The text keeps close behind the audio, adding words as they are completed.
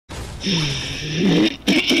Yo,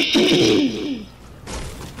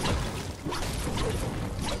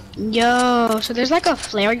 so there's like a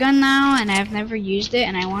flare gun now, and I've never used it,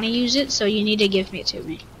 and I want to use it, so you need to give it to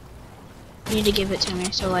me. You need to give it to me,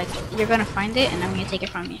 so like, you're gonna find it, and I'm gonna take it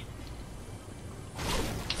from you.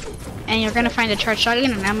 And you're gonna find a charge shotgun,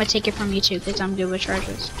 and I'm gonna take it from you too, because I'm good with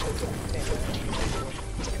charges.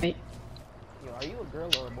 Right. Yo, are you a girl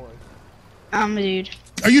or a boy? I'm a dude.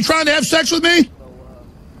 Are you trying to have sex with me? So,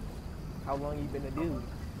 how long you been a dude?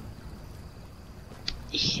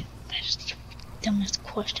 Yeah, that's the dumbest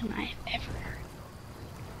question I've ever heard.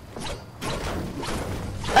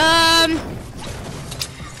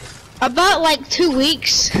 About like 2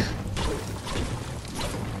 weeks.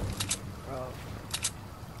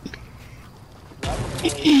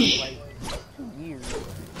 Like 2 years.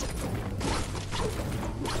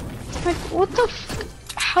 Like, what the f-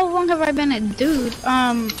 How long have I been a dude?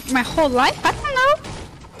 My whole life? I don't know.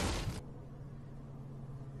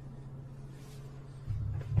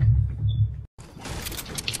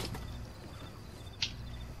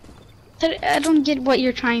 I don't get what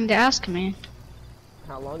you're trying to ask me.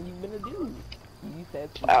 How long you been a dude? You said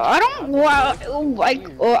I don't. Like,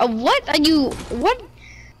 what are you? What?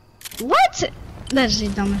 What? That's the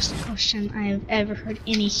dumbest question I have ever heard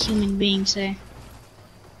any human being say.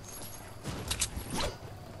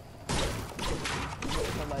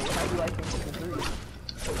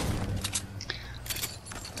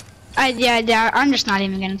 Yeah, I'm just not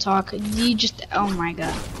even gonna talk. You just, oh my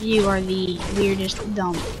god. You are the weirdest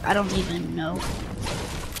dumb, I don't even know.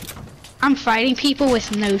 I'm fighting people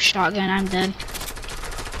with no shotgun, I'm dead.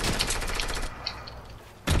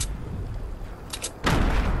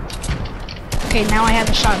 Okay, now I have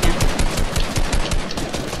a shotgun.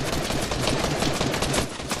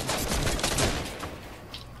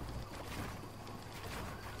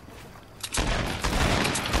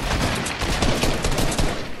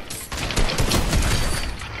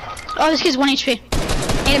 Oh, this kid's 1 HP.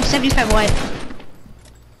 Hit him 75 wide.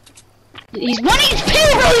 He's 1 HP,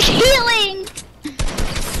 bro, he's healing!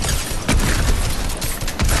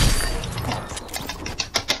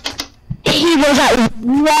 He was at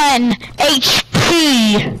 1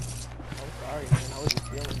 HP!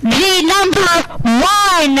 The number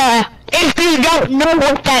 1! If you don't know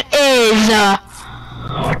what that is!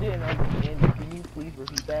 I didn't understand it. Can you please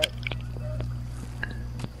repeat that?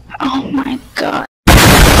 Oh my god.